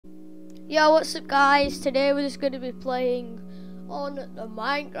Yo, what's up guys? Today we're just going to be playing on the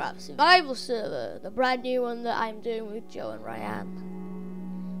Minecraft survival server, the brand new one that I'm doing with Joe and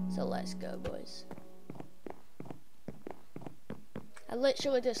Ryan. So let's go, boys. I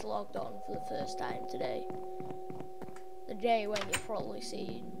literally just logged on for the first time today. The day when you've probably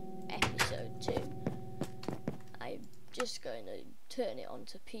seen episode 2. I'm just going to turn it on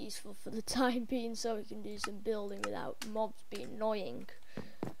to peaceful for the time being so we can do some building without mobs being annoying.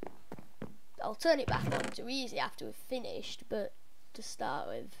 I'll turn it back on to easy after we've finished, but to start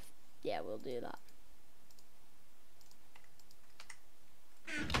with, yeah, we'll do that.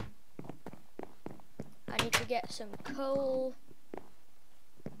 I need to get some coal.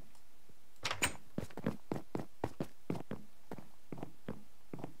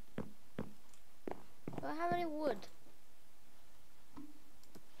 Do I have any wood?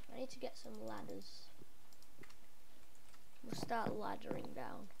 I need to get some ladders. We'll start laddering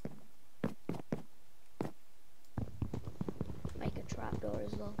down. Make a trapdoor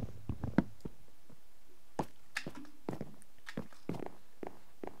as well.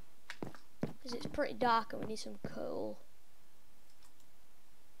 Because it's pretty dark and we need some coal.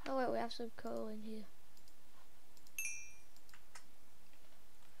 Oh wait, we have some coal in here.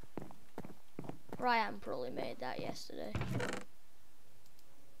 Ryan probably made that yesterday.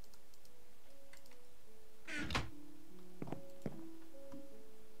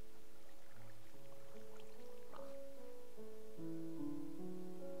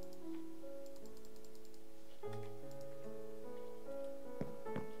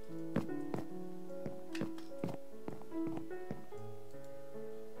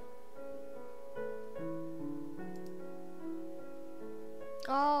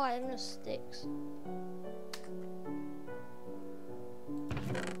 Oh, I have no sticks.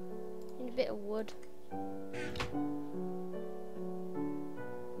 Need a bit of wood.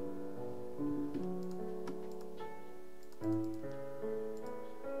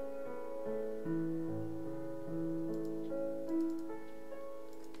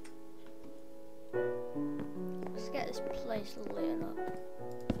 Let's get this place lit up.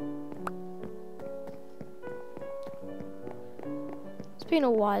 It's been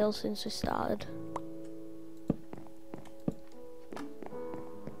a while since we started.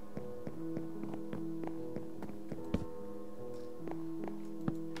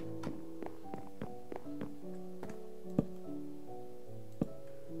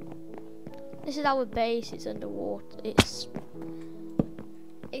 This is our base. It's underwater. It's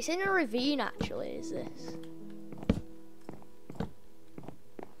in a ravine actually. Is this?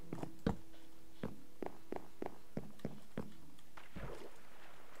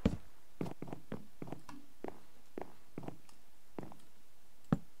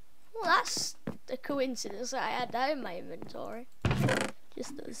 Well, that's a coincidence that I had that in my inventory.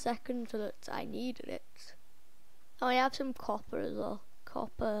 Just at the second that I needed it. Oh, I have some copper as well.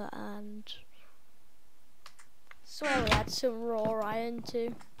 Copper and I swear we had some raw iron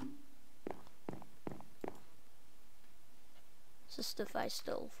too. It's the stuff I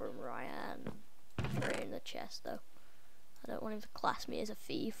stole from Ryan. Put it in the chest though. I don't want him to class me as a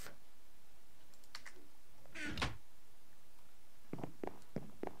thief.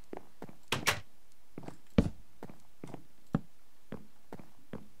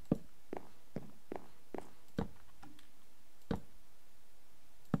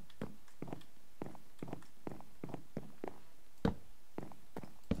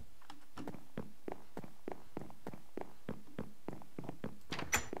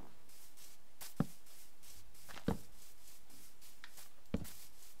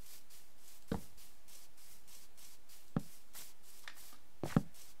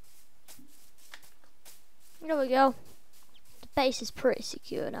 There we go. The base is pretty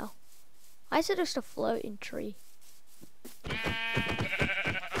secure now. I said just a floating tree.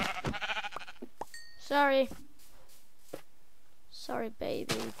 Sorry. Sorry,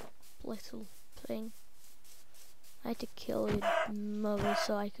 baby. Little thing. I had to kill your mother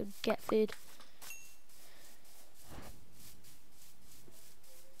so I could get food.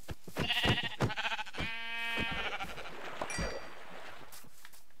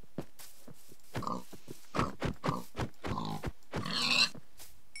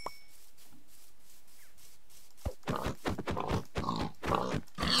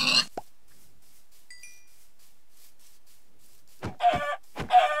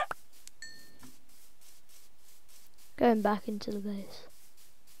 Going back into the base.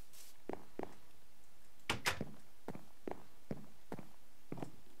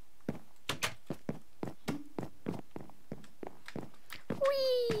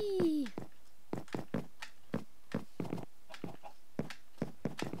 Whee!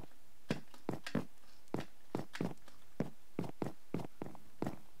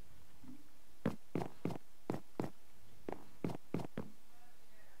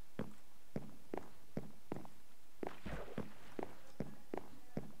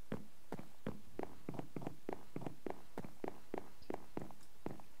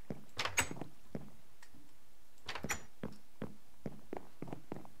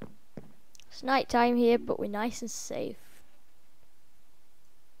 It's night time here, but we're nice and safe.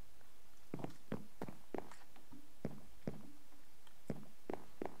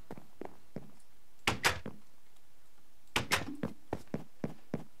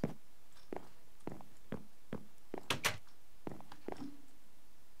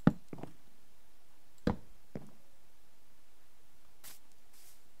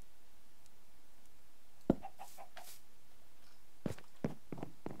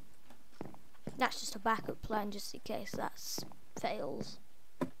 That's just a backup plan, just in case that fails.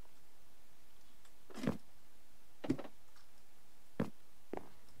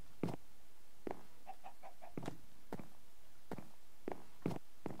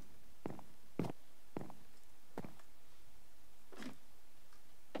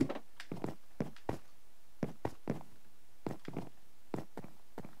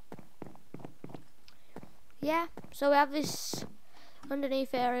 Yeah, so we have this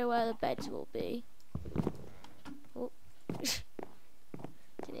underneath area where the beds will be. Oh.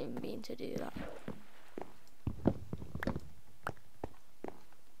 Didn't even mean to do that.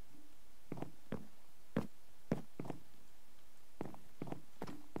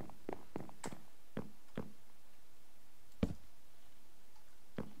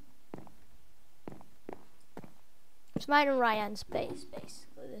 It's mine and Ryan's base,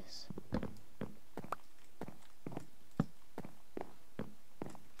 basically, this.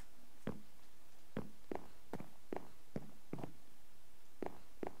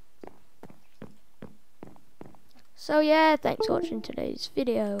 So yeah, thanks for watching today's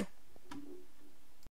video.